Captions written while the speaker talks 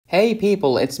Hey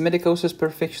people, it's Medicosis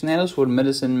Perfectionalis where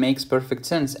medicine makes perfect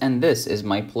sense, and this is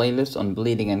my playlist on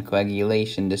bleeding and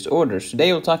coagulation disorders.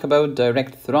 Today we'll talk about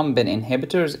direct thrombin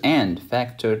inhibitors and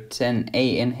factor Xa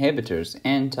inhibitors,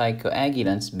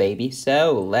 anticoagulants baby.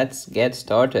 So let's get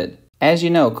started. As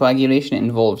you know, coagulation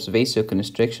involves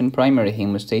vasoconstriction, primary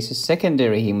hemostasis,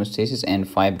 secondary hemostasis, and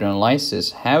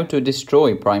fibrinolysis. How to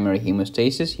destroy primary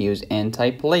hemostasis? Use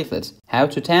antiplatelets. How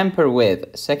to tamper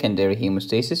with secondary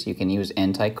hemostasis? You can use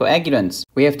anticoagulants.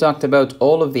 We have talked about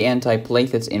all of the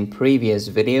antiplatelets in previous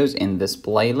videos in this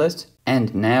playlist,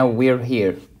 and now we're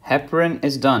here. Heparin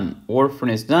is done,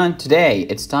 Warfarin is done. Today,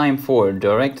 it's time for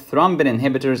direct thrombin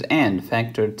inhibitors and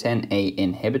factor Xa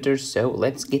inhibitors, so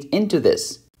let's get into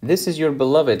this. This is your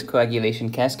beloved coagulation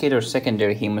cascade or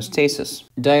secondary hemostasis.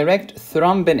 Direct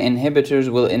thrombin inhibitors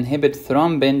will inhibit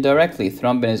thrombin directly.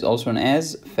 Thrombin is also known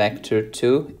as factor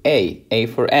 2A, A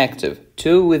for active.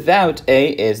 2 without A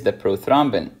is the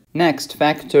prothrombin. Next,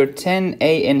 factor Xa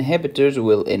inhibitors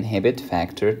will inhibit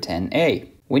factor Xa.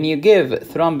 When you give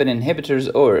thrombin inhibitors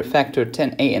or factor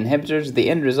Xa inhibitors, the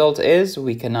end result is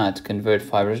we cannot convert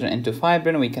fibrinogen into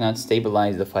fibrin, we cannot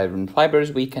stabilize the fibrin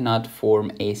fibers, we cannot form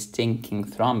a stinking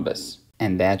thrombus.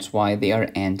 And that's why they are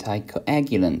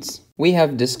anticoagulants. We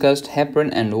have discussed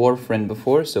heparin and warfarin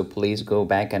before, so please go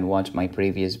back and watch my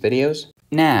previous videos.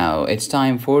 Now, it's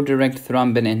time for direct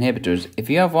thrombin inhibitors. If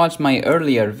you have watched my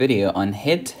earlier video on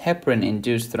HIT,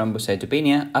 heparin-induced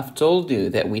thrombocytopenia, I've told you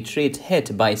that we treat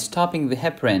HIT by stopping the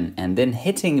heparin and then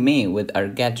hitting me with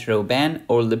argatroban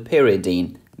or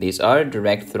lipiridine. These are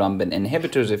direct thrombin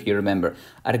inhibitors, if you remember.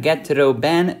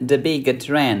 Argatroban,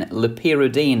 dabigatran,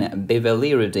 lipiridine,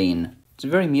 bivalirudine. It's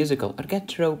very musical.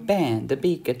 Argatroban,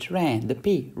 dabigatran,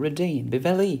 lipiridine,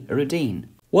 bivalirudine.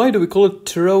 Why do we call it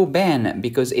Thrombin?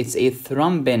 Because it's a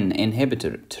thrombin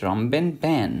inhibitor. Thrombin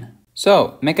ban.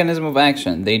 So, mechanism of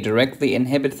action. They directly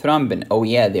inhibit thrombin. Oh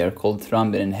yeah, they are called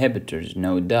thrombin inhibitors.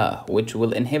 No duh. Which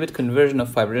will inhibit conversion of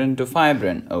fibrinogen to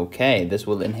fibrin. Okay, this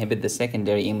will inhibit the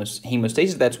secondary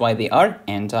hemostasis. That's why they are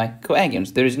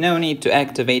anticoagulants. There is no need to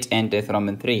activate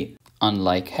antithrombin 3.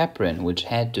 Unlike heparin, which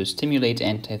had to stimulate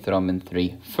antithrombin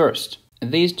 3 first.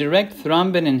 These direct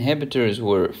thrombin inhibitors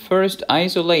were first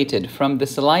isolated from the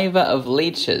saliva of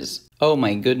leeches. Oh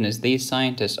my goodness, these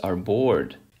scientists are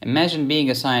bored. Imagine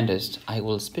being a scientist. I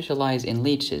will specialize in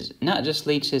leeches. Not just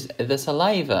leeches, the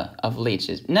saliva of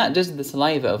leeches. Not just the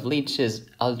saliva of leeches.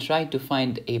 I'll try to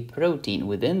find a protein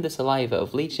within the saliva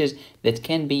of leeches that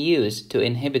can be used to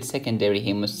inhibit secondary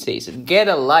hemostasis. Get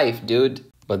a life, dude!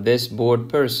 But this bored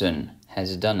person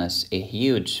has done us a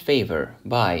huge favor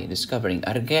by discovering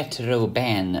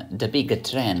argatroban,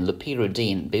 dabigatran,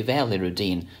 lipiridine,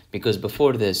 bivalirudine, because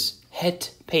before this,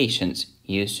 HIT patients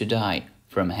used to die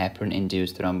from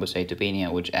heparin-induced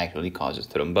thrombocytopenia, which actually causes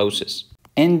thrombosis.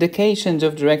 Indications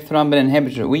of direct thrombin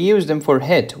inhibitor. We use them for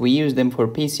HIT, we use them for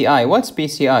PCI. What's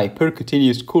PCI?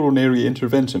 Percutaneous coronary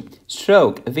intervention.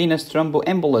 Stroke, venous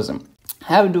thromboembolism.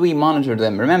 How do we monitor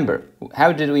them? Remember,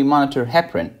 how did we monitor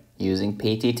heparin? Using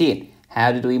PTT.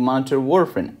 How did we monitor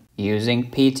warfarin? Using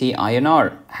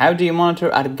PT-INR. How do you monitor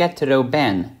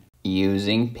argatroban?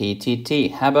 Using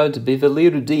PTT. How about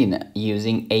bivalirudine?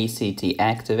 Using ACT,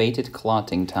 activated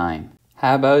clotting time.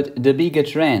 How about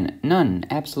dabigatran? None,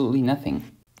 absolutely nothing.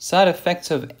 Side effects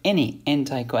of any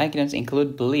anticoagulants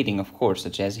include bleeding, of course,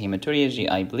 such as hematuria,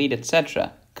 GI bleed,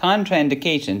 etc.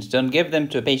 Contraindications. Don't give them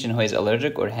to a patient who is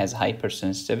allergic or has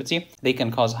hypersensitivity. They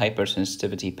can cause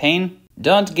hypersensitivity pain.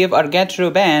 Don't give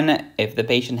argatroban if the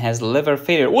patient has liver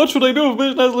failure. What should I do if the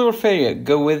patient has liver failure?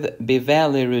 Go with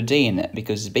bivalirudine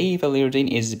because bivalirudine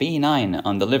is benign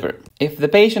on the liver. If the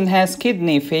patient has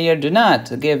kidney failure, do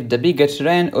not give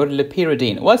dabigatran or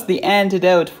lipiridine. What's the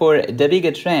antidote for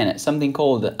dabigatran? Something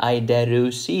called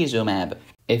idarucizumab.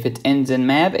 If it ends in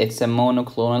mab, it's a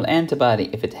monoclonal antibody.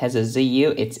 If it has a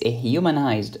ZU, it's a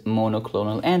humanized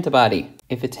monoclonal antibody.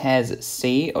 If it has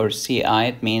C or CI,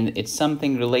 it means it's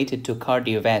something related to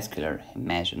cardiovascular.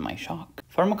 Imagine my shock.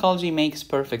 Pharmacology makes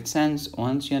perfect sense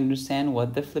once you understand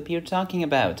what the flip you're talking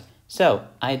about. So,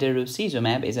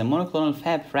 idarucizumab is a monoclonal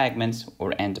Fab fragments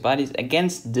or antibodies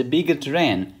against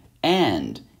dabigatran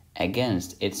and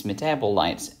against its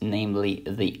metabolites, namely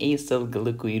the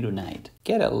acylglucuronide.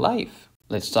 Get a life.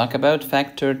 Let's talk about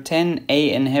factor Xa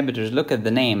inhibitors. Look at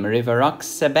the name,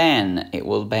 rivaroxaban. It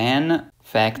will ban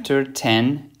factor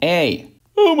Xa.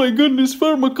 Oh my goodness,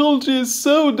 pharmacology is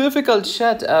so difficult.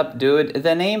 Shut up, dude.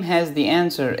 The name has the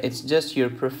answer. It's just your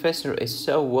professor is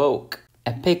so woke.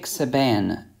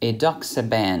 Apixaban,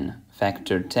 edoxaban,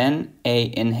 factor Xa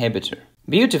inhibitor.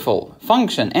 Beautiful.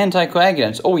 Function,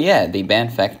 anticoagulants. Oh yeah, they ban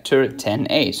factor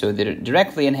 10A. So they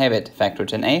directly inhibit factor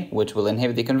 10A, which will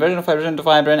inhibit the conversion of fibrin to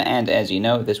fibrin. And as you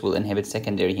know, this will inhibit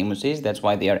secondary hemostasis. That's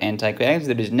why they are anticoagulants.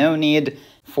 There is no need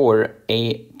for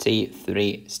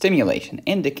AT3 stimulation.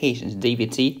 Indications,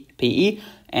 DVT, PE,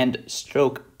 and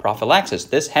stroke prophylaxis.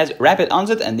 This has rapid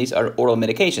onset and these are oral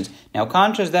medications. Now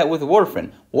contrast that with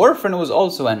warfarin. Warfarin was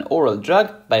also an oral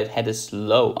drug, but it had a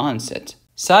slow onset.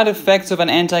 Side effects of an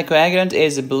anticoagulant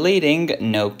is bleeding,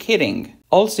 no kidding.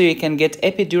 Also, you can get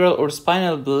epidural or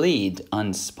spinal bleed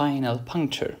on spinal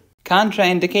puncture.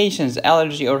 Contraindications,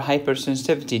 allergy or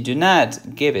hypersensitivity. Do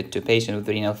not give it to patients with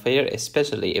renal failure,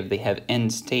 especially if they have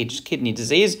end-stage kidney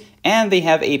disease and they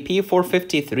have a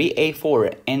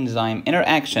P453A4 enzyme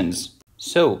interactions.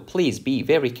 So please be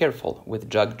very careful with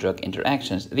drug-drug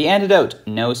interactions. The antidote,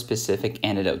 no specific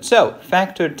antidote. So,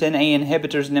 factor 10A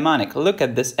inhibitors mnemonic, look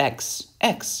at this X.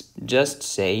 X, just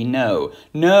say no.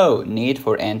 No need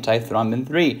for antithrombin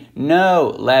 3.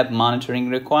 No lab monitoring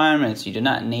requirements. You do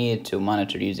not need to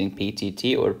monitor using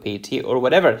PTT or PT or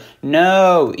whatever.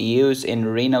 No use in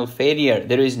renal failure.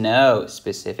 There is no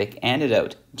specific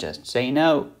antidote. Just say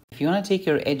no. If you want to take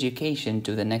your education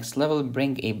to the next level,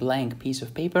 bring a blank piece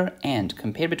of paper and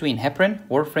compare between heparin,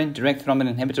 warfarin, direct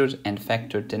thrombin inhibitors, and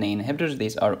factor 10A inhibitors.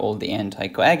 These are all the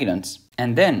anticoagulants.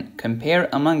 And then compare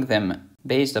among them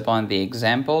based upon the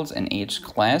examples in each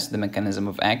class, the mechanism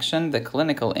of action, the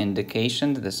clinical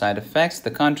indications, the side effects, the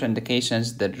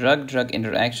contraindications, the drug-drug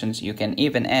interactions. You can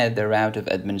even add the route of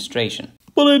administration.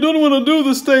 But I don't want to do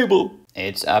this table.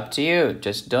 It's up to you.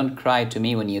 Just don't cry to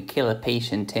me when you kill a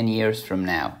patient 10 years from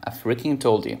now. I freaking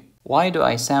told you. Why do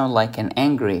I sound like an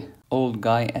angry old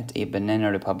guy at a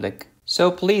banana republic? So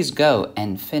please go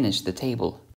and finish the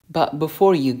table. But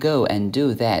before you go and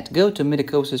do that, go to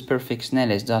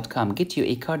medicosisperfectionalis.com. Get you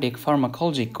a cardiac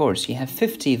pharmacology course. You have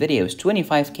 50 videos,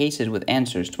 25 cases with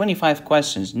answers, 25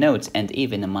 questions, notes, and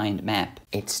even a mind map.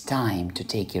 It's time to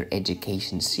take your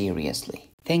education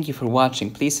seriously. Thank you for watching.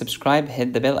 Please subscribe,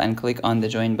 hit the bell, and click on the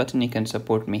join button. You can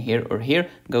support me here or here.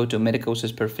 Go to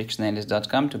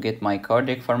medicosisperfectionalis.com to get my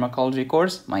cardiac pharmacology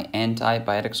course, my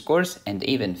antibiotics course, and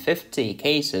even 50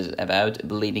 cases about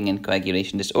bleeding and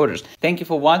coagulation disorders. Thank you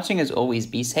for watching. As always,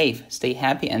 be safe, stay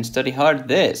happy, and study hard.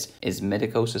 This is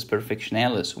Medicosis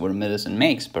Perfectionalis, where medicine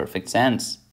makes perfect sense.